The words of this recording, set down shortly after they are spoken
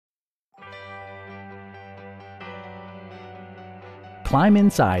climb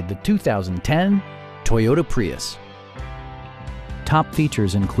inside the 2010 Toyota Prius. Top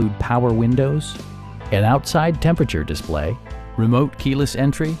features include power windows, an outside temperature display, remote keyless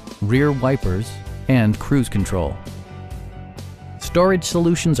entry, rear wipers, and cruise control. Storage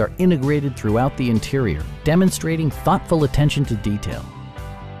solutions are integrated throughout the interior, demonstrating thoughtful attention to detail.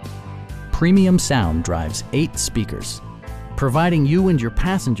 Premium sound drives 8 speakers, providing you and your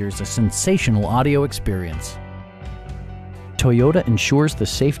passengers a sensational audio experience. Toyota ensures the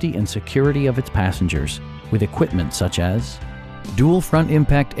safety and security of its passengers with equipment such as dual front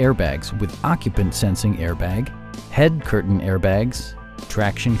impact airbags with occupant sensing airbag, head curtain airbags,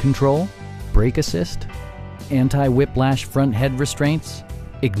 traction control, brake assist, anti-whiplash front head restraints,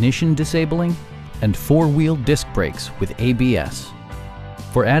 ignition disabling, and 4-wheel disc brakes with ABS.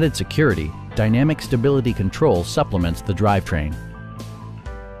 For added security, dynamic stability control supplements the drivetrain.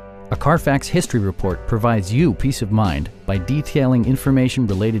 A Carfax history report provides you peace of mind by detailing information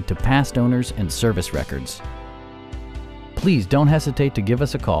related to past owners and service records. Please don't hesitate to give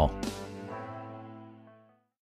us a call.